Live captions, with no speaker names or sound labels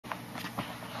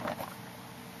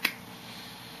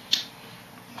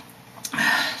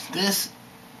this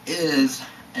is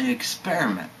an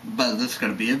experiment, but this is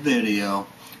going to be a video.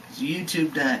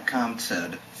 YouTube.com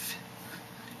said,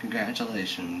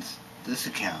 congratulations, this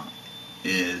account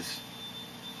is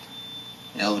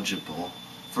eligible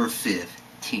for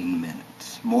 15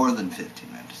 minutes, more than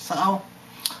 15 minutes. So,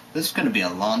 this is going to be a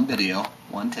long video,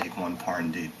 one take, one part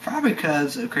indeed. Probably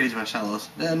because of Crazy Marcellus,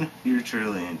 then you're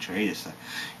truly interested.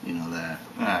 You know that,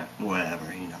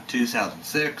 whatever,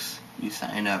 2006, you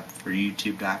sign up for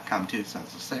YouTube.com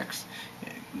 2006,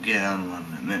 get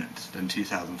unlimited minutes. Then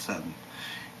 2007,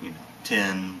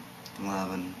 10,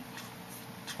 11,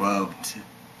 12,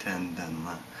 10, then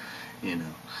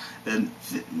 11, Then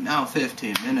now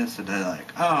 15 minutes, and they're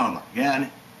like, oh my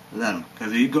god, let them.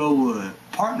 Because you go with a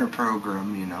partner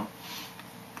program,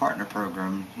 partner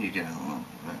program, you get a little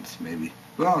minutes, maybe.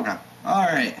 Well, okay.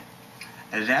 Alright.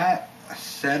 That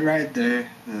said right there,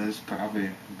 this probably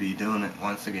be doing it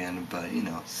once again, but,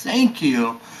 thank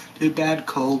you to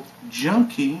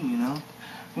badcojunky,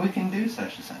 we can do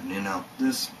such a thing,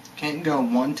 This can't go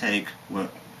one take.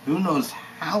 Who knows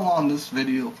how long this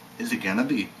video is gonna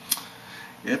be.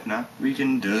 If not, we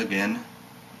can do it again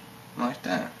like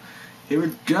that. Here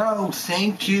we go.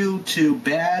 Thank you to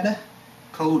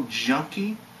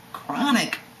badcojunky,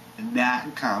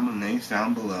 Kronik.com, and links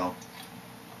down below.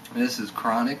 This is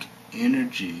Kronik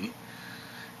Energy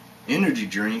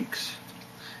drinks,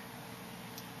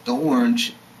 the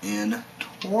Orange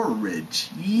Entourage.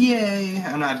 Yay!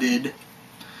 And I did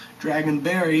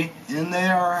Dragonberry, and they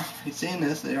are, you've seen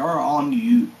this, they are on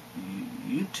YouTube.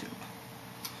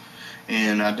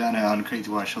 And I done it on Crazy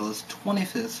Marcellus'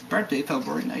 25th birthday,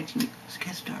 February 19th. Let's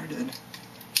get started.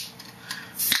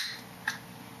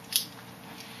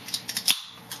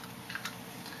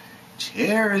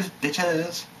 Cheers,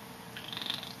 bitches!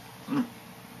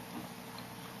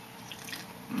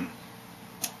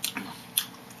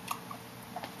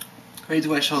 Crazy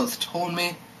Marcellus told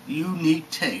me unique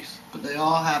taste, but they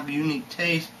all have unique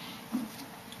taste.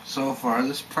 So far,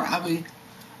 this probably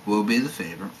will be the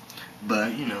favorite.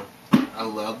 But, I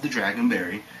love the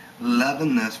Dragonberry.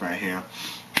 Loving this right here.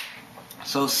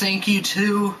 So thank you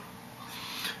to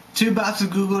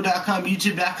badcojunky.com,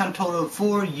 YouTube.com, total of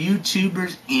 4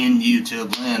 YouTubers in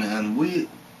YouTube land. And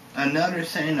another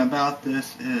thing about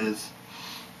this is,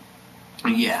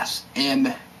 yes,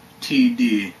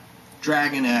 MTD.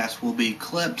 Dragon Ass will be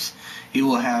clips. He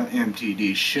will have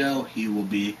MTD show. He will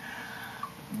be,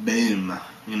 boom,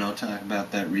 talk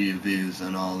about that reviews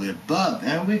and all the above.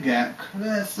 And we got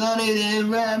Chris on it,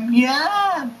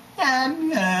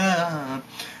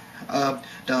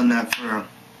 done that for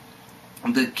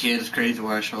the kids, Crazy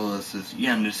Marcellus'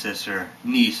 younger sister,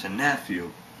 niece, and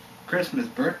nephew. Christmas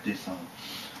birthday song.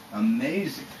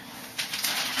 Amazing.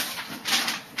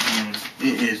 And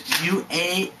it is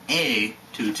UAA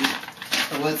 22.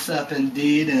 So what's up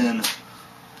indeed, and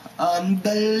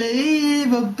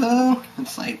unbelievable.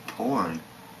 It's like porn.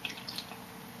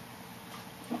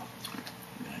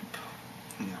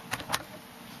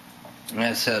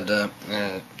 I said,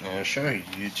 sure,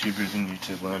 YouTubers and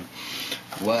YouTube land.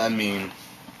 Well, I mean,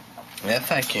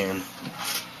 if I can,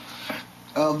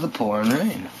 of the pouring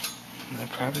rain, I'm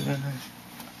probably gonna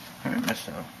hurt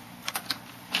myself.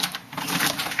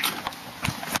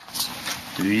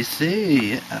 Do you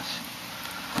see? Yes.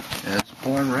 It's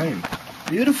pouring rain.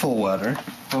 Beautiful weather.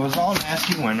 It was all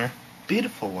nasty winter.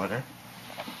 Beautiful weather.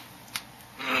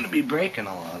 I'm gonna be breaking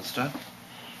a lot of stuff.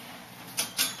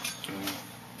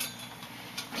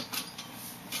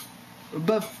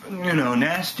 But,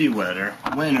 nasty weather,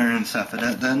 winter and stuff like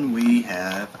that. Then we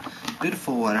have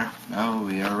beautiful weather. Now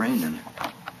we are raining.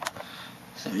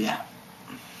 So, yeah.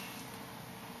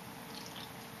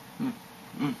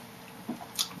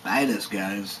 Buy this,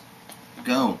 guys.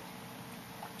 Go.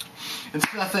 And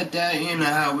stuff like that,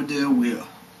 how we do. We'll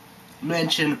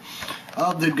mention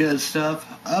all the good stuff,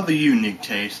 of a unique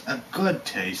taste, a good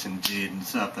taste indeed, and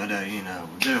stuff like that, we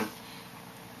do.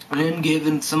 And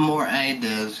giving some more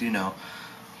ideas,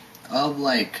 of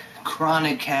like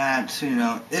chronic hats,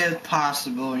 if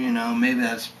possible, maybe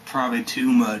that's probably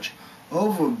too much.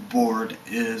 Overboard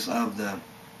is of the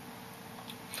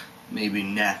maybe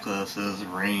necklaces,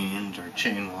 rings, or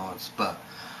chain wallets, but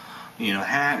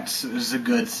hats is a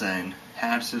good thing.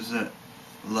 Hats is a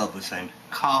lovely thing.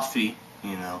 Coffee,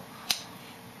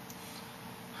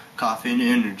 coffee and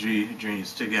energy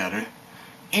drinks together,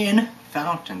 and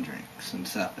fountain drinks and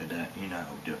stuff like that, how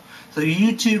we do. So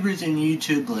YouTubers in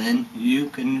YouTube land, you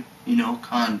can,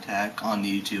 contact on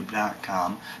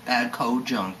YouTube.com,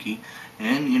 badcojunky,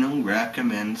 and,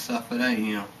 recommend stuff like that,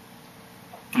 you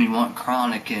want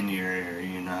Kronik in your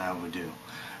area, how we do,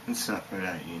 and stuff like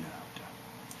that,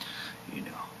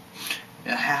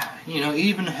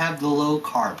 Even have the low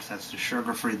carbs. That's the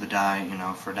sugar-free, the diet,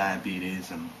 for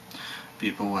diabetes and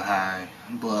people with high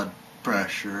blood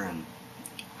pressure and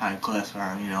high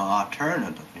cholesterol,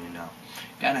 alternative,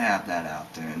 Gotta have that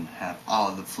out there and have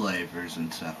all the flavors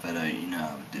and stuff that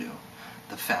do.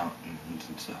 The fountains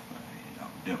and stuff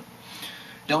that do.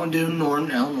 Don't do Northern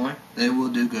Illinois. They will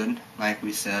do good, like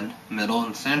we said. Middle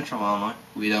and Central Illinois,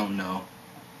 we don't know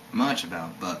much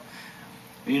about, but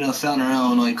Southern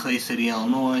Illinois, Clay City,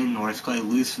 Illinois, North Clay,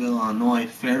 Louisville, Illinois,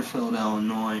 Fairfield,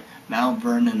 Illinois, Mount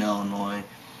Vernon, Illinois,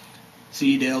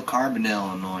 Seedale, Carbondale,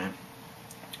 Illinois,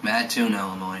 Mattoon,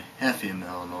 Illinois, Effingham,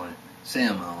 Illinois,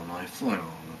 Salem, Illinois, Flint,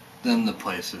 Illinois. Then the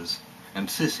places, and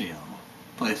Sissy, Illinois.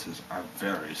 Places are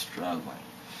very struggling.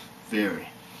 Very,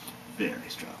 very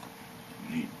struggling.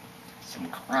 You need some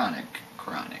chronic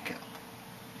help.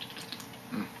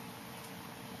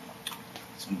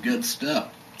 Some good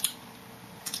stuff.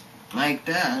 Like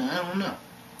that, I don't know.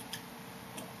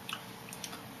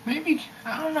 Maybe,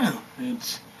 I don't know.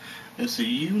 It's a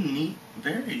unique,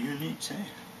 very unique thing.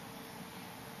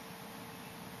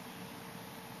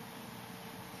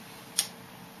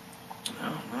 I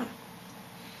don't know.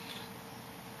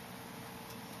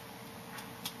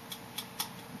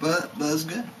 But it's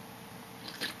good.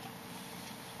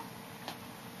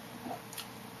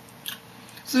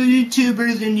 So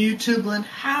YouTubers in YouTube land,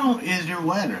 how is your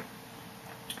weather?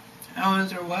 How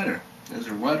is your weather? Is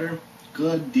your weather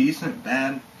good, decent,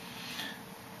 bad?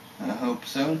 I hope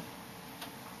so.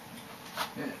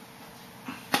 Yeah.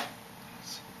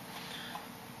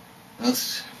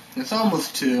 It's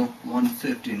almost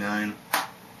 1:59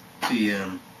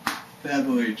 p.m.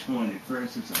 February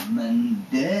 21st. It's a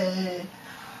Monday.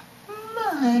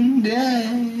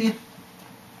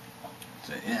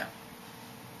 So yeah.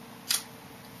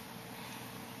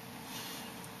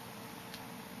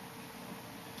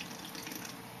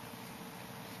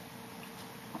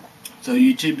 So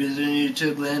YouTubers in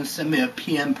YouTube land, send me a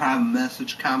PM private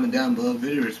message, comment down below,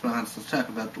 video response. Let's talk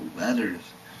about the weathers.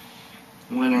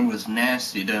 Winter was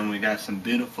nasty, then we got some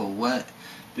beautiful weather.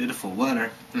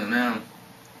 And now,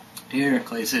 here in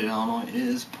Clay City, Illinois, it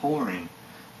is pouring.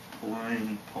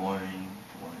 Pouring.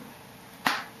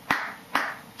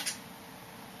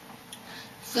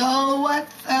 So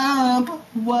what's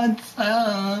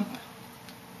up?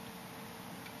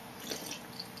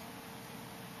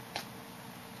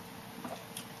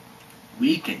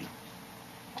 Weekend.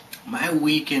 My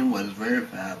weekend was very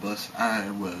fabulous. I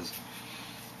was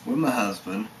with my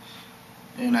husband,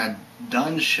 and I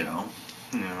done the show,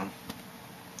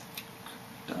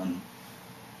 done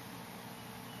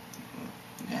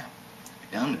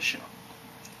the show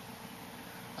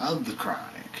of the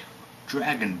Kronik,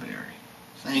 Dragonberry.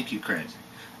 Thank you, Crazy.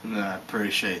 And I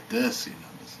appreciate this,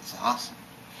 this is awesome.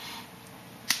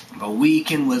 But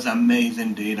weekend was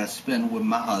amazing, dude. I spent with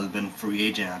my husband, free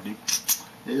agent.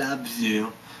 Loves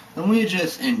you. And we're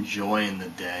just enjoying the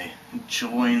day.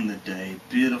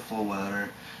 Beautiful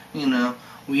weather.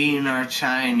 We eating our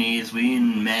Chinese, we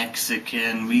eating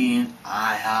Mexican, we eating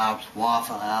IHOPs,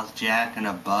 Waffle House, Jack in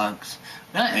the Box.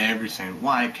 Not everything.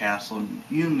 White Castle,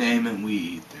 you name it, we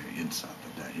eat there and stuff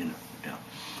like that,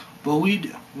 But we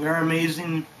do. We're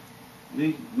amazing.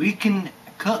 We can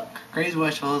cook. Crazy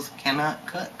White Shoals cannot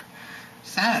cook.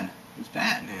 Sad. It's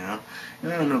bad, I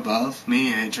don't know about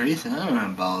me and Teresa. I don't know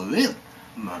about them.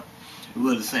 But you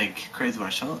would have said Crazy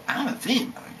White Shoals. I don't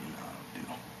think, do.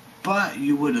 But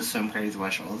you would assume Crazy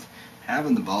White Shoals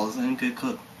having the balls and could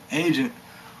cook. Agent,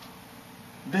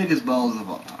 biggest balls of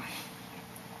all time.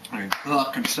 And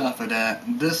cook and stuff like that.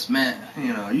 This man,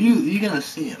 you're gonna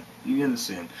see him.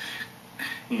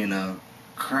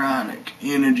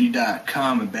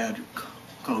 KronikEnergy.com and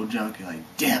badcojunky.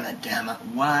 Like, damn it,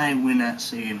 why we not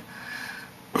seeing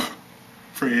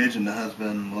free agent, the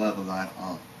husband, love of life?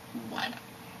 Oh, why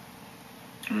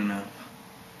not?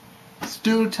 It's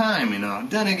due time,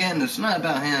 Then again, it's not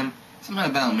about him. It's not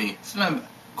about me. Of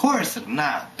course, it's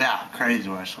not about Crazy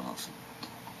White Shoals.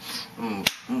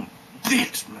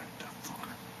 Bitch,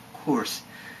 motherfucker. Of course,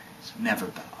 it's never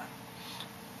about him.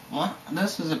 Well,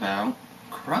 this is about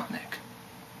Kronik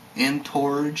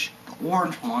Entourage, the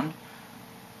orange one,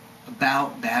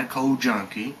 about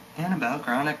badcojunky, and about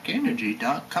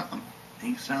KronikEnergy.com.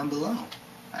 Links down below.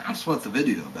 That's what the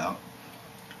video about.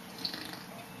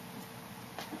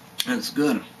 It's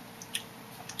good.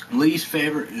 Least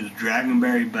favorite is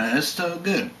Dragonberry, but it's still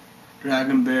good.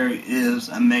 Dragonberry is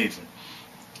amazing.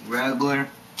 Regular,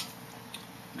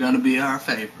 gonna be our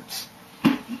favorites.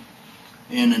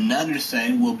 And another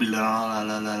say will be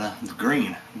the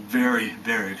green. Very,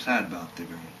 very excited about the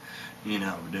green. We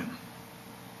do.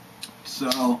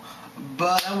 So,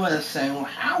 but I was saying, well,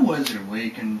 how was your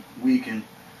weekend?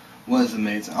 Was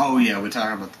amazing. Oh yeah, we're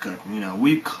talking about the cooking. You know,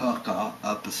 we cook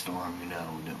up a storm. You know,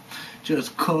 we do.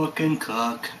 Just cook and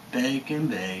cook, bake and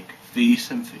bake,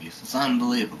 feast and feast. It's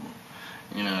unbelievable.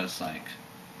 You know, it's like,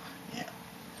 yeah.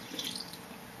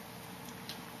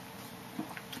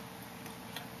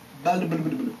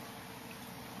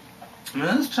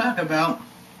 Let's talk about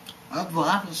a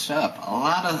lot of stuff. A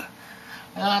lot of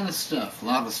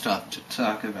stuff to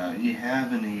talk about. You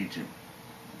have in Egypt.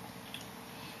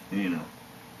 You know.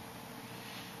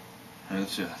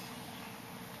 It's just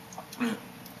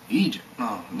Egypt.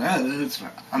 Oh, that's,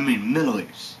 I mean, Middle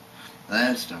East.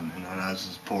 That's done. You know, that's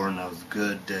just pouring. That was a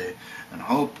good day, and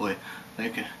hopefully they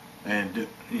can, and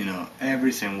you know,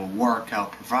 everything will work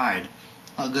out. Provide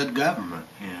a good government.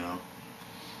 You know,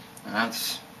 and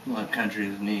that's what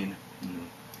countries need. You know,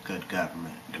 good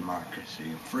government, democracy,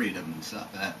 and freedom, and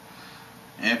stuff that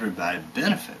everybody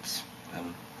benefits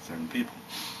and certain people.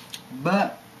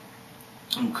 But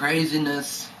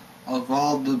craziness of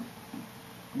all the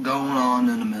going on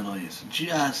in the Middle East,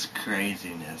 just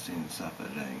craziness and stuff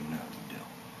like that, you know,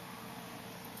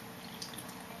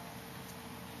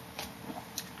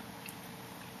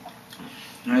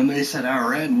 the deal. And they said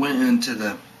Iran went into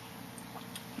the,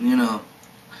 you know,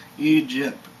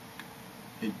 Egypt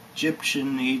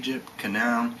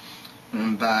canal,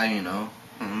 and by, you know,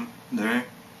 their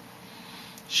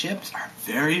ships are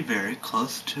very, very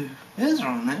close to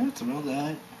Israel, and it's real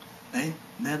that they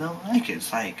don't like it.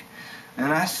 It's like,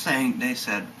 and I think they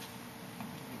said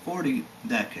 40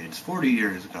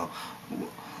 years ago,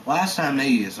 last time they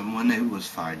used them when they was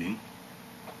fighting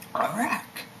Iraq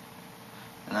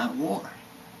in that war.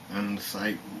 And it's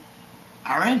like,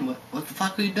 Iran, what the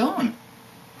fuck are you doing?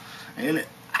 And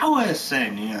I was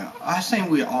saying, you know, I think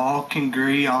we all can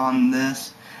agree on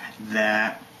this,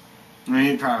 that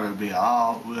we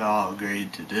all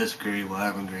agreed to disagree,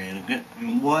 whatever,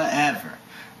 whatever.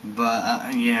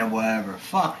 But, yeah, whatever.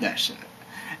 Fuck that shit.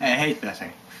 I hate that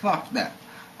thing. Fuck that.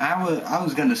 I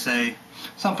was gonna say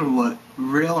something with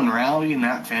real and reality,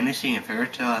 not fantasy and fairy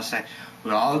tale. I say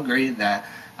we all agree that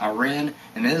Iran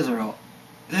and Israel,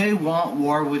 they want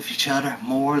war with each other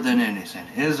more than anything.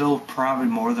 Israel probably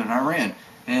more than Iran.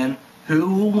 And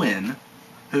who will win?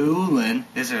 Who will win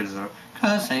is Israel.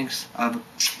 Because thanks of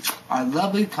our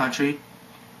lovely country,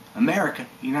 America,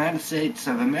 United States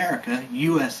of America,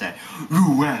 USA.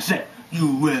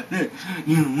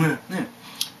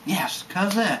 Yes,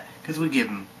 because that. Because we give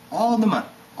them all the money.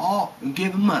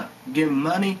 Give them money. Give them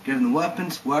money, give them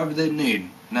weapons, whatever they need.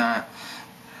 Nah,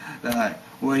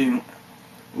 what do you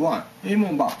want?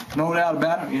 No doubt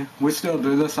about it. Yeah, we still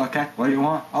do this, okay? What do you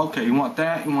want? Okay, you want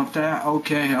that? You want that?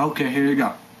 Okay, here you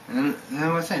go. And I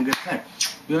was saying, good thing.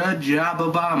 Good job,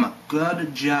 Obama.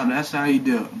 Good job. That's how you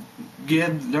do it.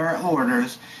 Give their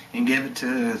orders and give it to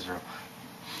Israel.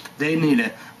 They need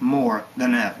it more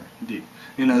than ever. You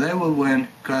know, they will win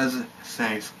because of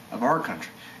things of our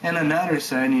country. And another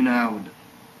saying, you know,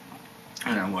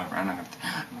 whatever, I don't have to.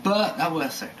 But I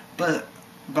was saying, but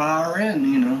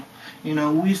Iran,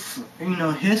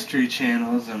 history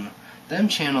channels and them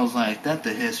channels like that,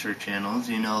 the history channels,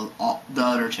 you know, all the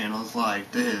other channels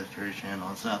like the history channel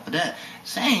and stuff like that,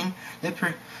 saying they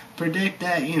predict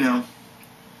that, you know,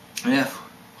 if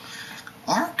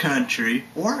our country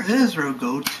or Israel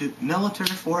go to military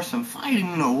force and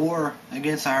fighting a war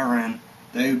against Iran,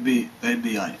 they'd be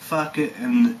like, fuck it,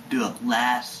 and do a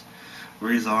last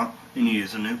resort and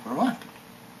use a nuclear weapon.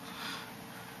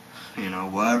 You know,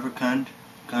 whatever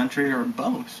country or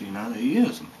both, you know, they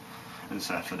use them and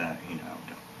stuff for that, you know.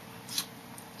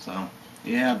 So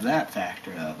you have that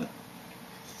factor of it.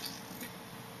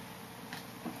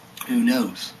 Who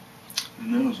knows? Who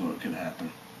knows what could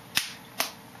happen?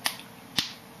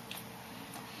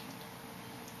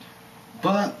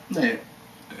 But they're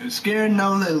scared,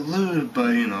 know they lose,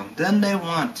 but, you know, then they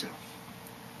want to.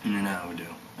 You know, we do.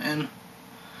 And,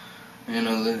 you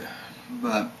know,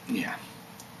 but, yeah.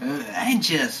 They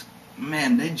just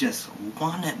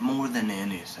want it more than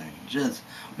anything.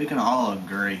 We can all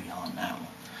agree on that one.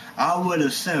 I would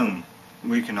assume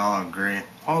we can all agree.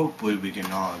 Hopefully we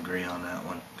can all agree on that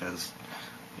one, because,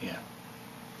 yeah.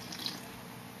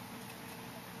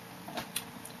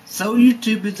 So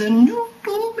YouTube is a new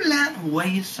land. What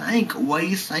you think? What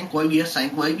you think? What you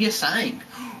think? What you think?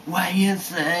 What you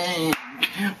think?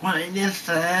 What you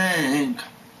think?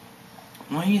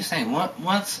 What do you think?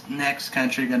 What's next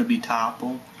country gonna be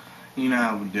toppled? You know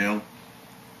how we do.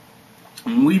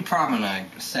 And we probably not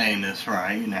saying this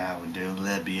right. You know how we do.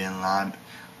 Libya and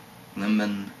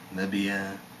Libya,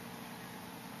 Liberia,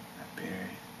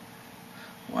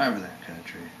 whatever that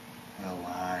country.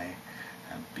 Hawaii.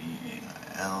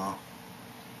 BAL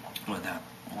with that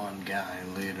one guy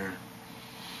leader.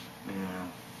 Yeah.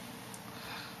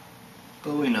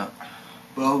 But we know.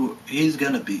 Well, he's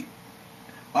gonna be.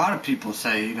 A lot of people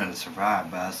say he's gonna survive,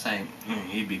 but I say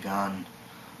he'd be gone.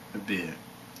 It'd be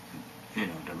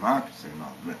democracy and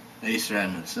all. But they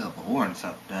threaten a civil war and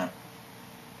stuff like that.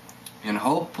 And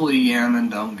hopefully Yemen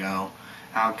don't go.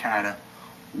 Al Qaeda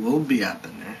will be up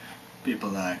in there. People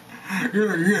like, you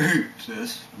hate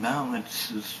this. No,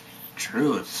 it's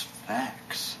true. It's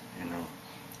facts.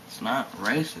 It's not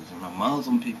racism. The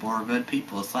Muslim people are good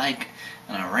people. It's like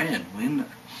in Iran.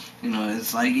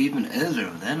 It's like even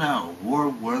Israel. They're not at war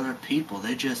with other people.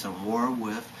 They're just at war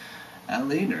with a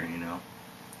leader.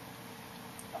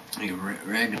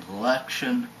 Reagan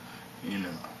election.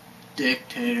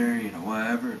 Dictator,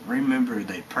 whatever. Remember,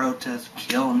 they protest,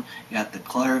 kill him. You got the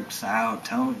clerks out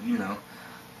telling,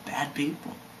 bad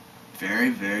people. Very,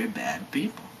 very bad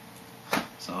people.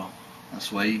 So, that's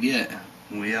what you get.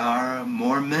 We are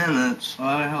more minutes.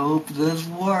 I hope this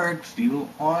works. You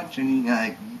watching,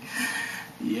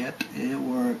 yep, it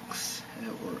works.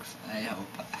 It works. I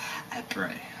hope. I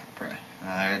pray.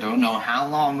 I don't know how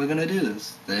long we're gonna do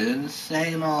this. They didn't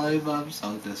say in all the above,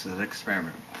 so this is an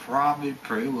experiment. Probably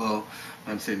pretty well.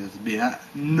 Let's see this be out.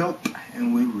 Nope.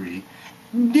 And we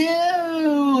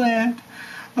redo it.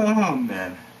 Oh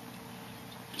man.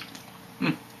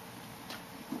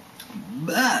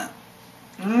 But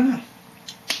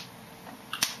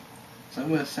so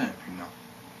what's saying,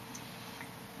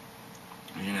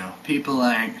 people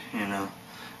like,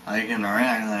 like in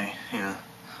Iraq,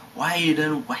 why you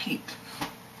didn't wait?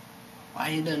 Why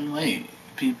you didn't wait?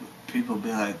 People be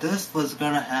like, this was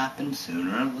gonna happen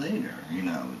sooner or later,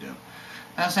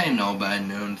 I say nobody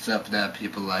knew and stuff that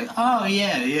people like, oh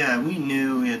yeah, we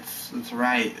knew it's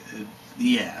right.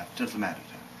 Yeah, just a matter of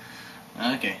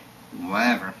time. Okay,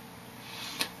 whatever.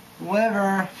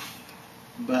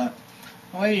 But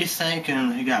what are you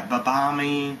thinking? You got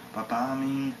bombing,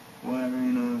 whatever,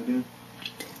 dude.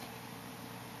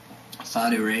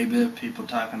 Saudi Arabia, people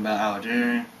talking about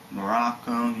Algeria,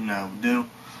 Morocco, do.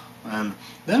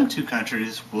 Them two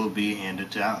countries will be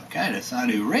handed to Al Qaeda.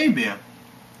 Saudi Arabia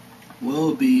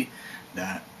will be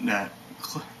that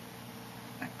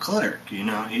clerk, you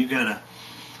gotta,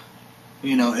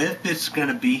 if it's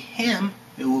gonna be him,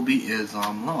 it will be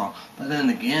Islam law. But then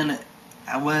again,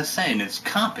 I was saying it's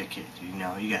complicated, you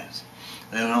guys.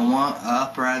 They don't want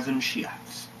uprising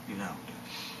Shiites,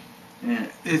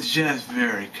 And it's just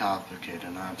very complicated,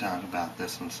 and I'll talk about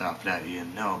this and stuff that you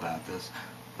know about this.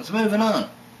 Let's move on.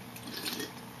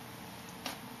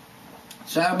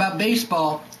 Let's talk about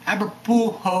baseball.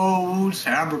 Abrapujos.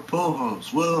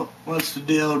 Well, what's the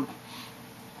deal?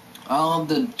 All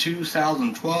the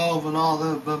 2012 and all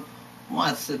the,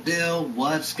 what's the deal?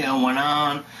 What's going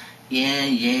on?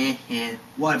 Yeah.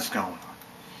 What's going on?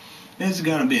 This is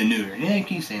gonna be a New York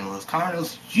Yankees, St. Louis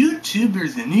Cardinals,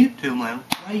 YouTubers and YouTube land.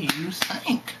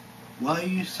 What do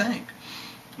you think?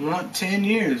 You want 10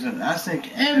 years, and I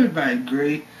think everybody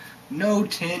agree. No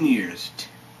 10 years.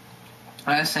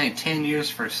 I say 10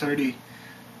 years for $30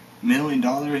 million.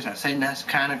 I say that's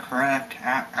kind of correct,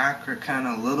 accurate, kind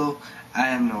of little. I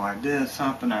have no idea.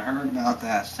 Something I heard about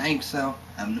that. I think so.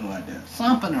 I have no idea.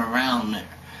 Something around there.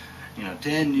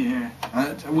 10 years.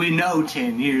 We know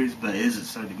 10 years, but is it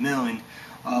 30 million?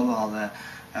 Of all that,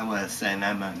 I was saying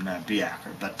that might not be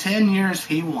accurate. But 10 years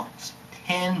he wants.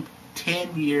 10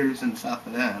 years and stuff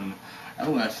like that. And I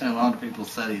was saying a lot of people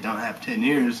said you don't have 10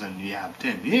 years and you have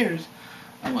 10 years.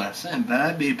 I was saying, but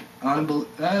that'd be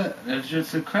unbelievable. That's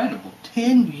just incredible.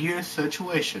 10-year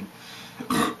situation.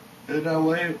 In a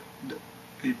way,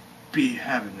 he'd be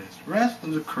having this rest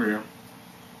of the career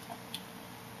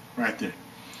right there.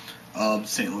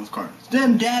 St. Louis Cardinals.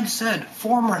 Then Dad said,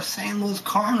 former St. Louis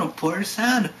Cardinal player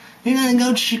said, he's gonna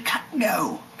go to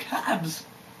Chicago Cubs.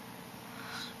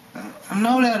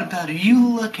 No doubt about it. You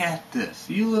look at this.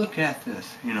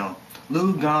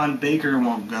 Lou gone, Baker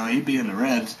won't go. He'd be in the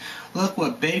Reds. Look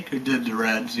what Baker did to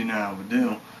Reds, would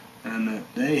do. And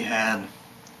they had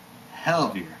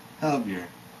heavier.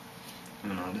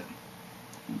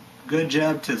 Good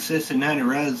job to Cincinnati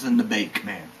Reds and the Bake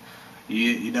man.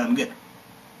 You done good.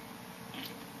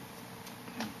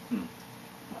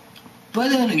 But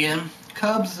then again,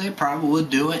 Cubs, they probably would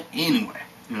do it anyway.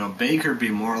 Baker be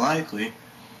more likely.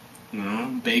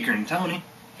 Baker and Tony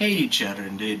hate each other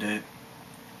indeed.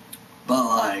 But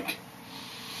like,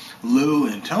 Lou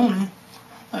and Tony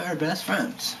are best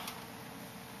friends.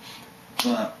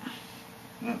 But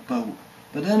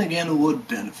then again, it would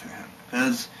benefit him.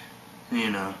 Because,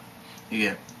 you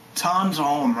get tons of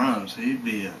home runs. He'd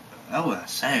be I would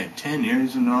say 10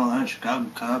 years and all that, Chicago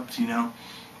Cubs, you know,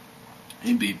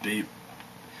 he beat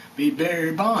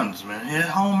Barry Bonds, man. He hit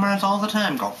home runs all the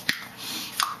time. Go,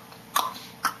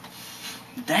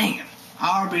 dang,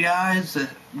 RBIs,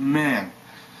 man.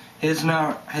 His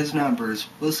numbers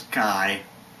will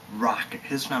skyrocket.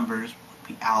 His numbers would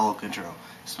be out of control.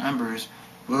 His numbers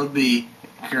would be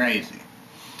crazy.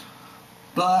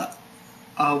 But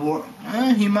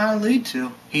he might lead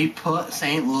to. He put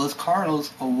St. Louis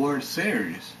Cardinals a World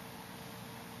Series.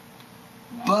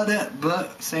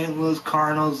 But St. Louis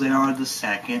Cardinals, they are the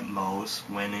second most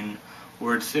winning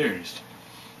World Series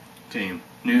team.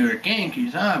 New York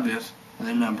Yankees, obvious,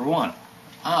 they're number one.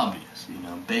 Obvious, you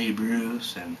know, Babe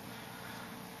Ruth and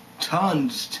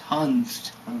tons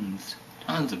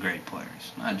of great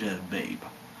players. Not just Babe,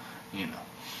 you know,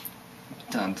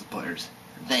 tons of players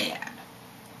they had.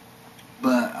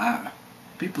 But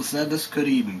people said this could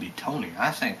even be Tony.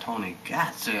 I think Tony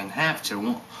got to and have to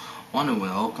want to win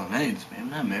Oakland A's.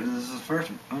 Maybe this is the first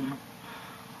one. I don't know.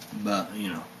 But, you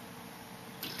know.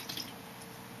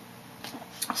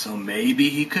 So maybe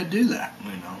he could do that,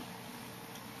 you know.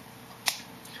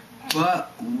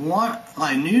 But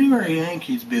New York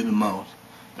Yankees be the most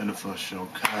beneficial,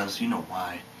 because you know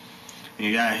why.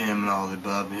 You got him and all the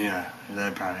above, yeah, they're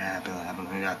probably happy that happened.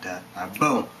 They got that.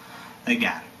 Boom. They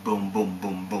got it. Boom, boom,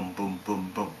 boom, boom, boom,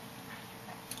 boom, boom.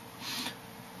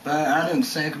 But I didn't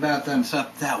think about that and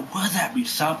stuff. Would that be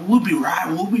something? We'll be right.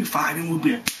 We'll be fighting. We'll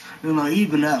be, you know,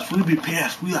 even us. We'll be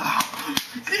pissed. We'll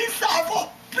be son of a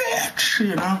bitch,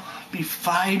 you know. Be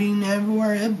fighting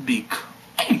everywhere. It'd be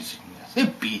craziness.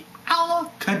 It'd be out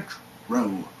of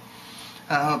control.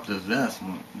 I hope this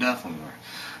definitely works.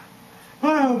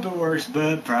 Well, I hope it works, but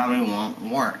it probably won't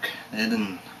work. It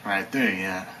didn't right there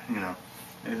yet, you know.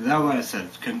 Is that what it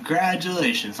says?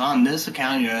 Congratulations, on this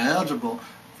account you're eligible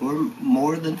for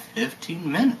more than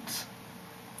 15 minutes.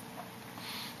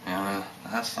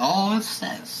 That's all it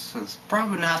says. It's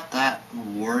probably not that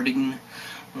wording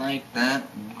like that,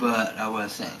 but that's what it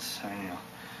says. You know,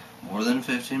 more than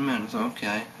 15 minutes,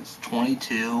 okay. It's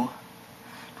 22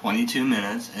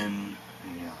 minutes, and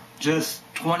you know, just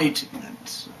 22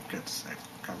 minutes. Good to say,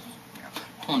 because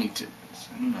 22 minutes,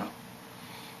 you know.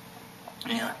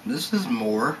 Yeah, this is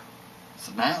more. It's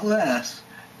not less.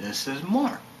 This is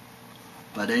more.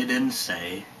 But they didn't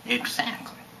say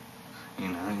exactly. You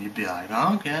know, you'd be like,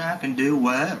 okay, I can do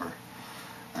whatever.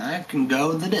 I can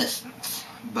go the distance.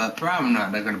 But probably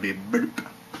not. They're going to be boop.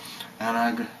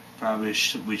 And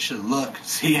we should look,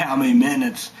 see how many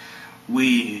minutes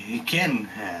we can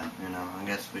have. You know, I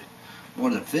guess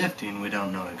more than 15, we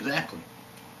don't know exactly.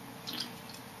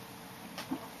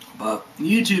 But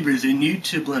YouTubers in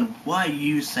YouTube land, what do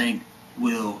you think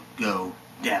will go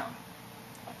down?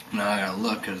 Now I gotta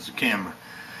look because the camera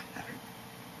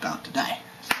about to die.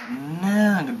 So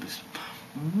now I'm gonna be.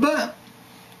 But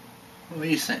what do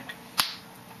you think?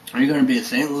 Are you gonna be a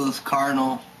St. Louis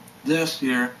Cardinal this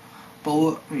year?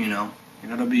 But you know,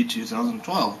 you're gonna be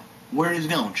 2012. Where he's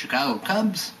going? Chicago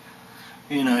Cubs?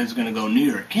 You know, he's gonna go New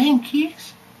York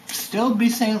Yankees. Still be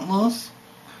St. Louis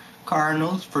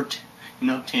Cardinals for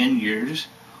 10 years.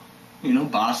 You know,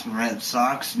 Boston Red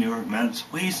Sox, New York Mets.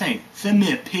 What do you think? Send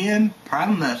me a PM,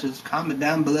 private message, comment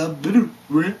down below.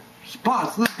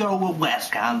 Response. Let's go with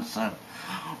Wisconsin.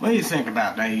 What do you think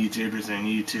about that, YouTubers in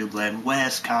YouTube land?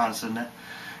 Wisconsin.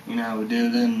 You know, we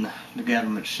did in the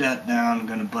government shutdown.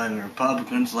 Gonna blame the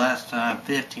Republicans. Last time,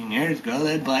 15 years ago,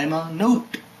 they blame on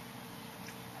Newt.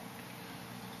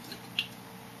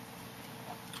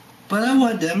 But that's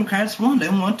what Democrats want. They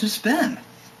want to spend.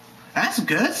 That's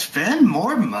good. Spend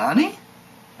more money.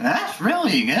 That's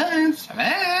really good.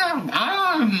 Spend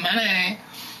more money.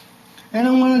 And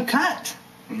I want to cut.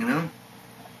 You know.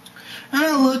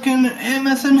 I'm looking at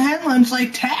MSN headlines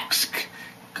like tax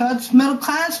cuts, middle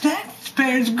class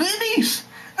taxpayers goodies.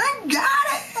 I got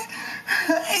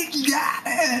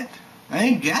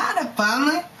it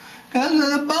finally. Because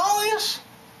of the boys.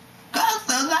 Because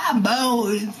of the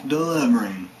boys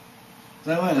delivering.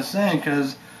 That's what I was saying,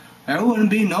 because there wouldn't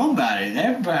be nobody.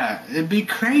 Everybody. It'd be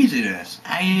craziness.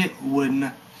 I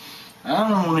wouldn't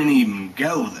even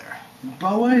go there.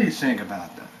 But what do you think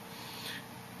about that?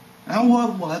 And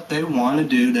what they want to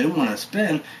do, they want to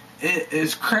spend,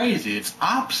 it's crazy. It's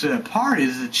opposite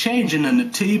parties. It's changing in the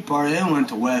Tea Party. They went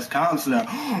to Wisconsin. They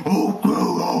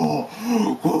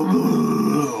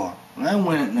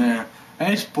went there.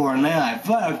 They supporting that. Like,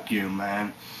 fuck you,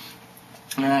 man.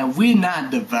 We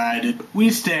not divided. We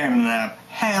standing up.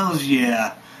 Hells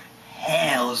yeah.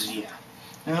 Hells yeah.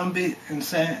 And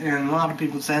a lot of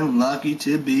people saying lucky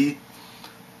to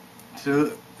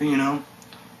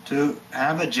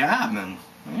have a job, and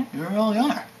you really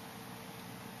are.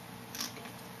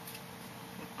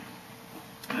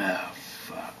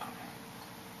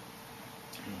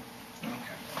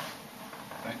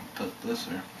 this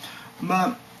year.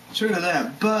 But, true to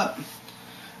that. But,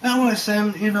 I want to say,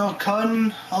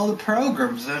 cutting all the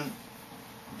programs and,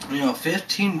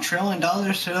 $15 trillion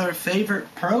to their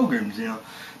favorite programs,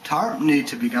 TARP need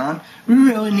to be gone. We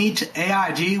really need to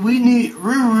AIG. We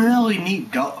really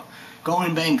need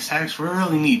going bank sex. We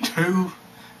really need two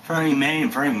Freddie Mae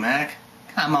and Freddie Mac.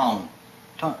 Come on.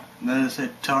 That is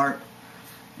it, TARP.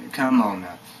 Come on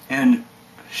now. And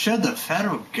should the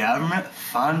federal government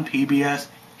fund PBS?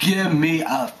 Give me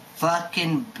a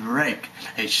fucking break.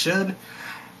 They should.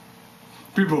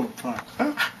 People fuck.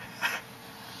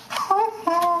 Oh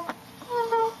my god.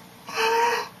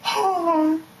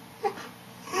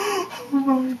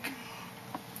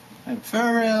 And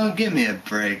for real, give me a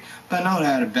break. But no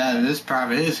doubt about it, this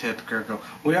probably is hypocritical.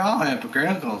 We are all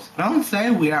hypocriticals. Don't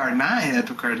say we are not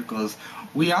hypocriticals.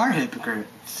 We are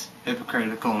hypocrites.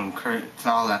 Hypocritical and critics,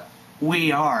 all that.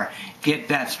 We are. Get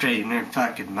that straight in your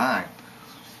fucking mind.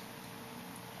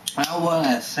 Now what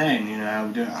I was saying,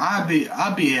 I'd be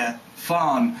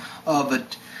fond of a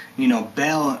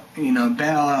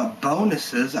bailout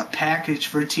bonuses, a package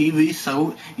for TV,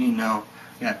 so,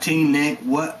 got Teen Nick,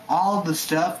 all the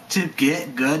stuff to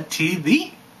get good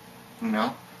TV,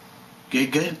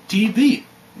 get good TV.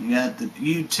 You got the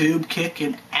YouTube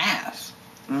kicking ass.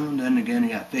 Well, then again, you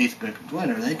got Facebook and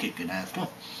Twitter, they kicking ass too.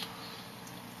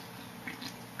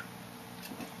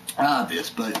 Obvious,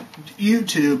 but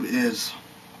YouTube is,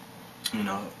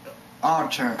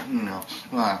 our turn,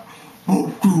 like,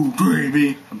 oh,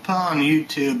 baby. Upon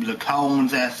YouTube, the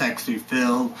Cones, that sexy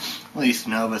Phil, at least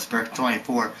Novus, Birth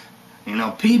 24.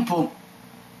 People,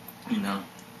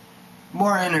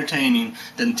 more entertaining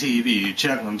than TV. You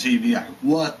check on TV, like,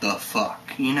 what the fuck,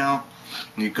 You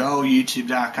go,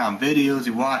 youtube.com videos,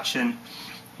 you're watching,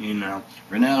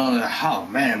 Ronaldo, oh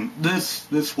man, this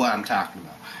is what I'm talking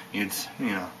about. It's,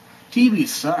 TV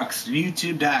sucks.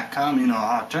 YouTube.com,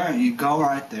 I'll turn, you go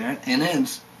right there, and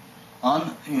it's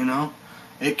on,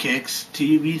 it kicks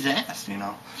TV's ass,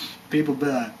 People be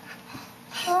like,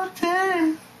 how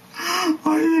dare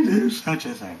why do you do such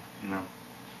a thing,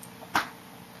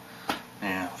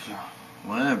 Yeah,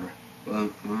 whatever.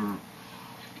 But,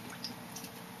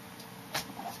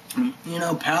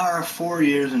 power of 4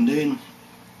 years indeed.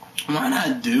 Why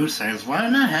not do things? Why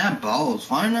not have balls?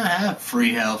 Why not have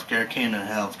free healthcare, Canada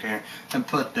healthcare, and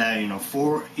put that, even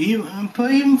 40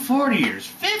 years,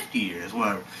 50 years,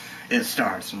 whatever it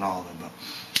starts and all of it.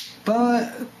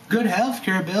 But good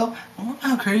healthcare bill, well,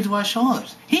 how crazy what Shaw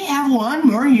is. He have 1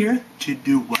 more year to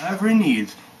do whatever he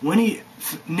needs. When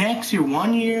next year,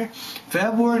 1 year,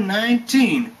 February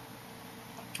 19,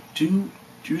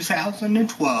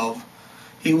 2012,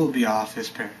 he will be off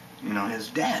his his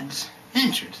dad's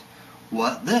insurance.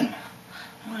 What then?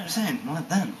 What I'm saying, what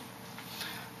then?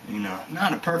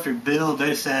 Not a perfect bill.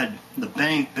 They said the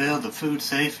bank bill, the food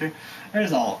safer.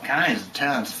 There's all kinds of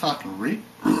times fucking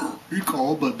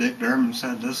recall, but Dick Durbin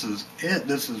said this is it.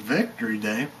 This is Victory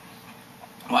Day.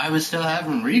 Why are we still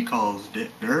having recalls,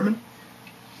 Dick Durbin?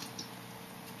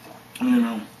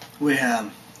 We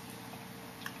have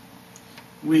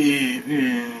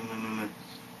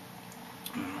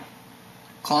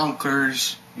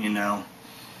clunkers,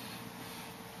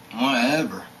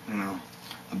 whatever,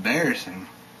 embarrassing.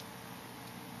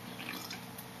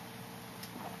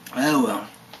 Oh well.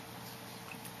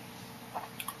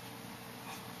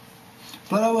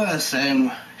 But I was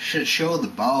saying, should show the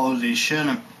balls. He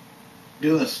shouldn't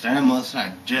do a stimulus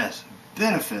like just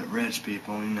benefit rich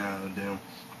people, do.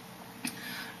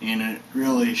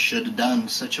 Really should have done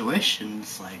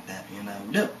situations like that,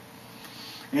 do.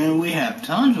 And we have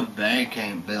tons of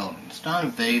vacant buildings. Tons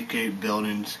of vacant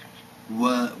buildings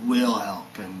will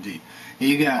help indeed.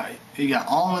 You got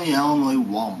only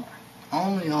Walmart.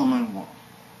 Only Walmart.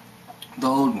 The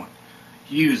old one.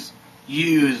 Use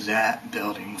that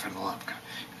building for the love of God.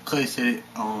 Place it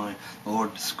on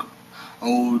old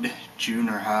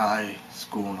junior high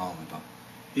school and all of them.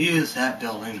 Use that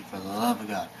building for the love of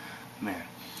God. Man.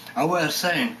 I was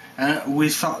saying, we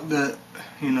saw that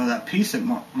piece at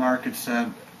Market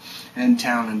said in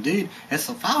town indeed. It's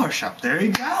a flower shop. There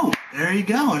you go. There you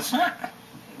go. It's not.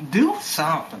 Do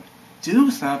something.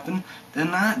 Do something. They're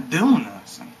not doing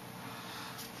nothing.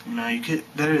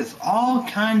 There's all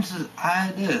kinds of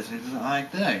ideas. It's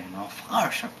like that,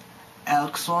 flower shop.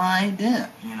 Excellent idea,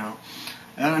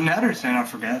 And another thing I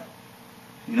forgot,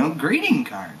 greeting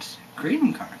cards.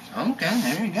 Greeting cards. Okay,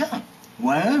 there you go.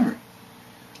 Whatever.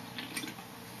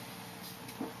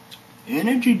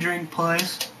 Energy drink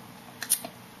place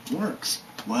works.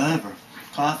 Whatever.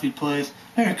 Coffee place.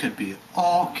 There could be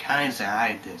all kinds of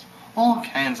ideas. All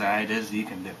kinds of ideas you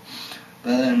can do.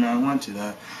 But then I went to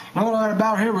that. Well, that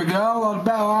about here we go. That's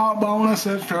about our bonus.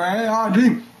 It's to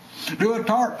AIG. Do a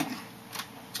tarp.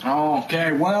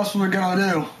 Okay, what else are we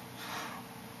gonna do?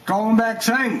 Going back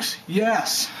sinks.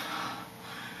 Yes.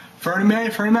 30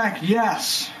 minutes, 30 minutes.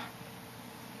 Yes.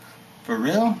 For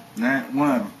real? Nah,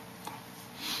 whatever.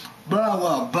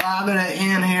 But I'm gonna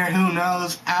end here. Who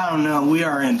knows? I don't know. We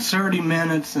are in 30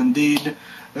 minutes indeed.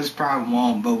 This probably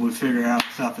won't, but we'll figure out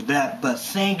stuff with that. But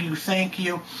thank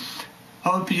you.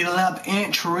 Hope you love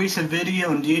Aunt Teresa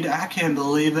video. Indeed, I can't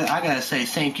believe it. I gotta say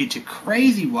thank you to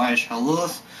Crazy Wise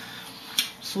Lewis.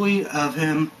 Sweet of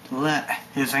him to let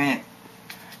his Aunt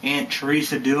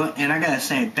Teresa do it. And I gotta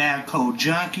say,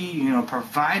 badcojunky,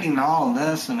 providing all of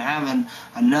this and having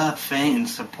enough faith and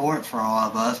support for all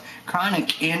of us.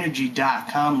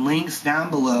 KronikEnergy.com, links down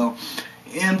below.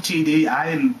 MTD,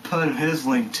 I am putting his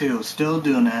link too, still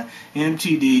doing that.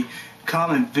 MTD,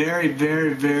 coming very,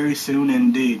 very, very soon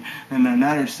indeed. And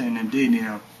another thing indeed,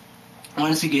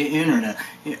 once you get internet,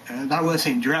 I was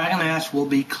saying Dragon Ass will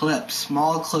be clips,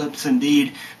 small clips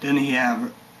indeed. Then he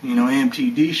have,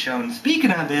 MTD shown. Speaking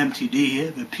of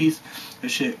MTD, the piece of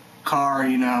shit car,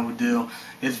 I would do.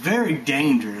 It's very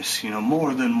dangerous,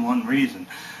 more than one reason.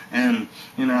 And,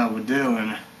 I would do,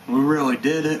 and we really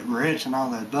did it, rich and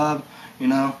all that above,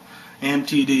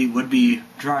 MTD would be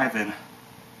driving,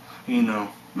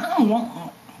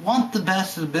 want the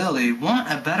best ability,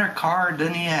 want a better car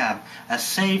than he have, a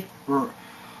safe,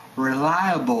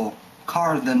 reliable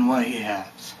car than what he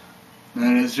has.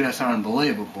 And it's just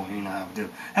unbelievable, how to do.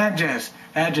 That's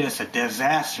just a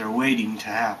disaster waiting to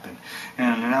happen.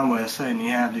 And I was saying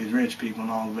you have these rich people and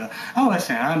all of that. I was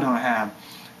saying I don't have,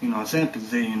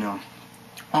 sympathy,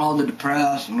 all the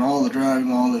depressed and all the drugs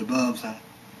and all the above. So.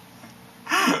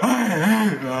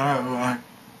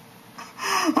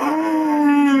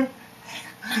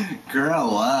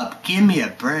 Grow up. Give me a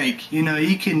break. You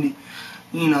can,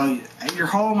 you're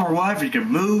home or whatever. You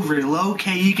can move,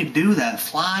 relocate. You can do that.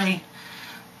 Fly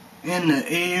in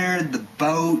the air, the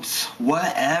boats,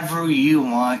 whatever you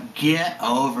want. Get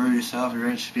over yourself,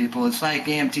 rich people. It's like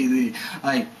MTV.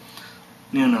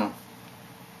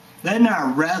 They're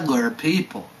not regular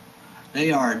people.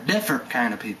 They are different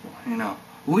kind of people,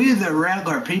 We the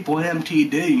regular people at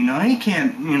MTD, he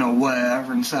can't,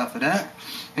 whatever and stuff like that.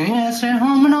 And he has to stay at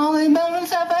home and all that and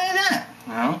stuff like that,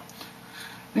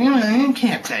 He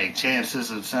can't take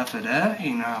chances and stuff like that,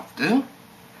 do.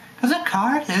 Because a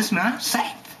car is not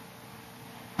safe.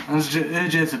 It's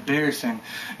just embarrassing.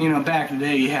 Back in the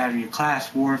day you had your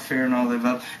class warfare and all that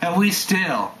stuff. And we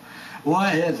still,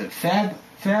 what is it,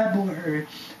 February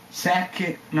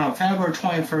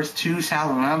 21st,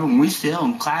 2011, we still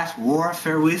in class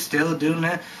warfare, we still doing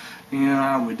that,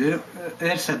 how we do.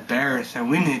 It's embarrassing.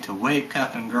 We need to wake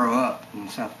up and grow up and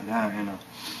stuff like that,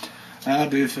 I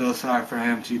do feel sorry for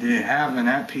MTD having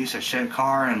that piece of shit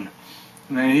car, and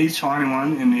he's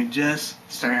 21 and he just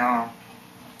stay home.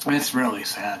 It's really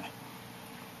sad.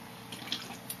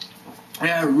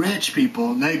 Yeah, rich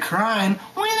people, they crying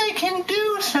when they can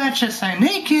do such a thing.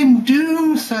 They can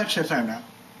do such a thing.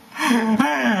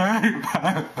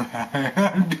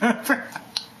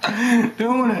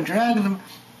 Don't want to drag them.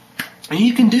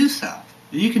 You can do stuff.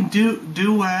 You can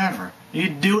do whatever. You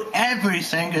do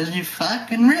everything because you're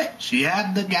fucking rich. You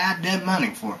have the goddamn money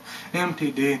for it.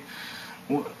 MTD.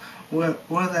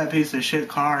 What that piece of shit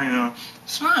car,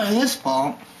 it's not his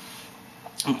fault.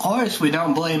 Of course, we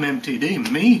don't blame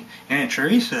MTD. Me, Aunt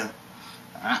Teresa,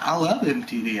 I love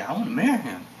MTD. I want to marry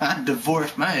him. I'd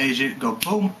divorce my agent, go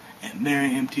boom, and marry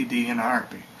MTD in a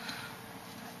heartbeat.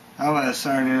 I was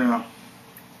starting, I'm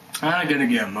not going to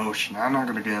get emotional. I'm not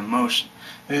going to get emotional.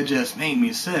 It just made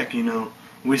me sick,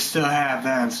 We still have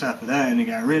that and stuff like that, and you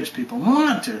got rich people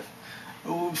want to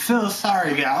feel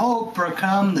sorry. You got Oprah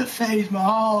come, the Facebook,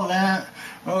 all that.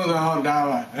 Oh, the whole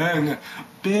dollar. And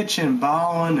bitching,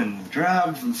 bawling, and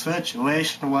drugs and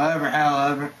situation, whatever,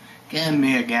 however. Give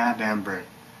me a goddamn break.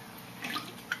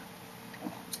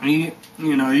 You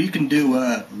can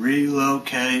do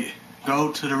relocate,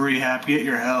 go to the rehab, get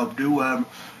your help, do whatever,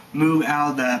 move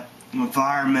out of that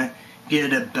environment,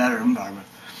 get a better environment.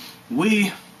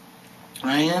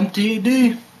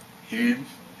 MTD,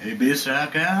 he'd be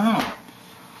stuck at home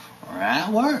or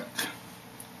at work.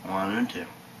 One and two.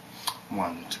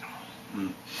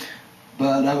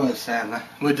 But I was saying,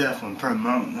 we definitely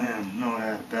promote them, no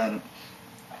doubt about it.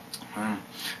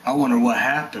 I wonder what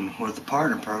happened with the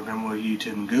partner program with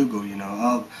YouTube and Google. You know,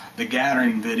 of the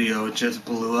gathering video, it just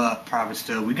blew up. Probably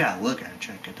still, we gotta look at it,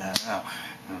 check that out.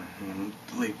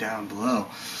 Link down below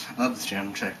of this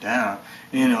channel, check that out.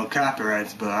 You know,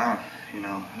 copyrights, but I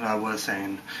was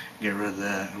saying get rid of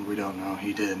that, and we don't know.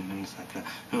 He didn't, and stuff like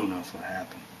that. Who knows what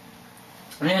happened?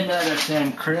 And I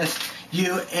sent Chris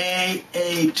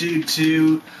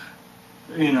UAA22,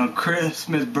 you know,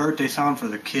 Christmas birthday song for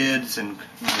the kids, and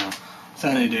you know,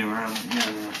 Sunday day around. You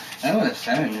know, I was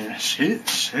saying, she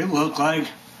looked like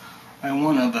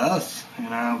one of us. You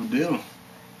know, I would do.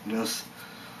 Just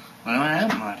I don't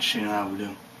have much. You know, I would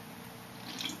do.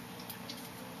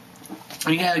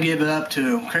 You gotta give it up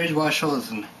to Crazy Marshall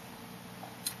and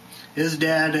his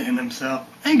dad and himself,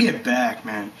 and get back,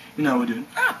 man. You know, we do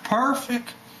not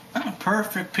perfect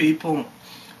people,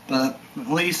 but at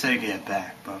least they get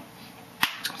back. But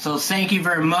so thank you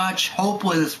very much.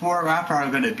 Hopefully this works. I'm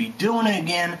probably gonna be doing it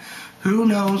again. Who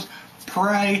knows?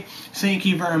 Pray. Thank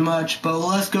you very much. But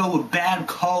let's go with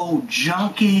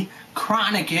badcojunky.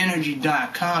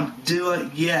 KronikEnergy.com. Do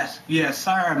it. Yes.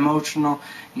 Sorry, emotional.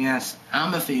 Yes,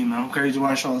 I'm a female. I'm crazy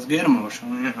why shows get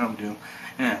emotional. You know, do.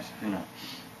 Yes, you know.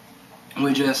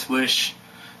 We just wish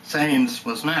things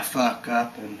was not fucked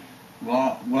up, and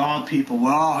we're all people,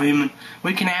 we're all human.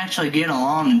 We can actually get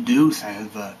along and do things,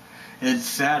 but it's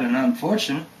sad and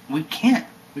unfortunate. We can't.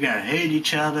 We gotta hate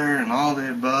each other and all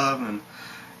the above, and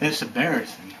it's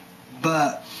embarrassing.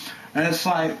 But it's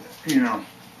like, you know,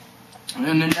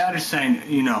 and another saying,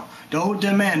 you know, don't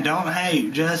demand, don't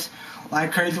hate. Just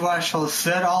like Crazy Marshall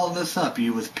set all this up. He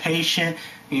was patient,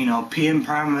 you know, PM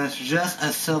Prime Minister, just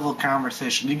a civil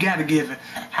conversation. You got to give it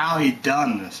how he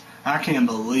done this. I can't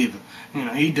believe it. You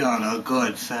know, he done a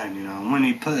good thing. You know, when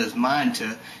he put his mind to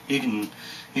it, he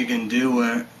can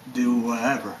do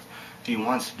whatever he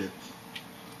wants to do.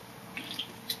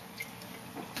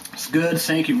 It's good.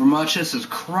 Thank you very much. This is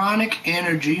Kronik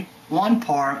Energy, one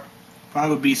part.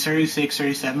 Probably would be 36,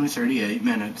 37, 38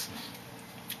 minutes.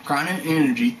 Kronik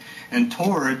Energy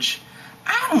Entourage.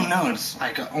 I don't know. It's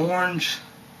like an orange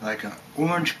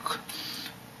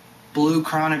blue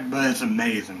Kronik, but it's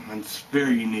amazing. It's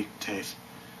very unique taste.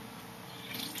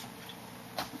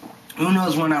 Who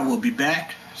knows when I will be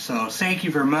back? So thank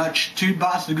you very much to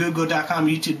bossofgoogle.com,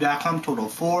 youtube.com, total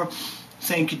 4.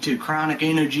 Thank you to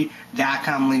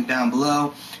KronikEnergy.com, link down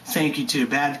below. Thank you to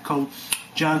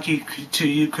badcojunky, to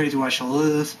you, Crazy Marshall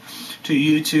Lewis, to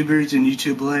YouTubers and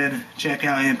YouTube land. Check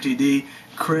out MTD,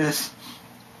 Chris,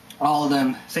 all of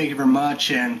them. Thank you very much,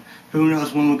 and who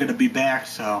knows when we're going to be back.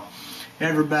 So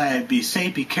everybody be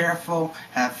safe, be careful,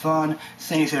 have fun.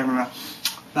 Thanks, everyone.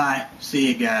 Bye. See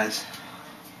you guys.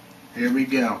 Here we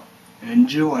go.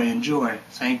 Enjoy.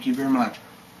 Thank you very much.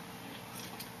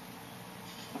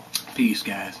 Peace,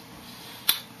 guys.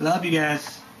 Love you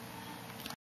guys.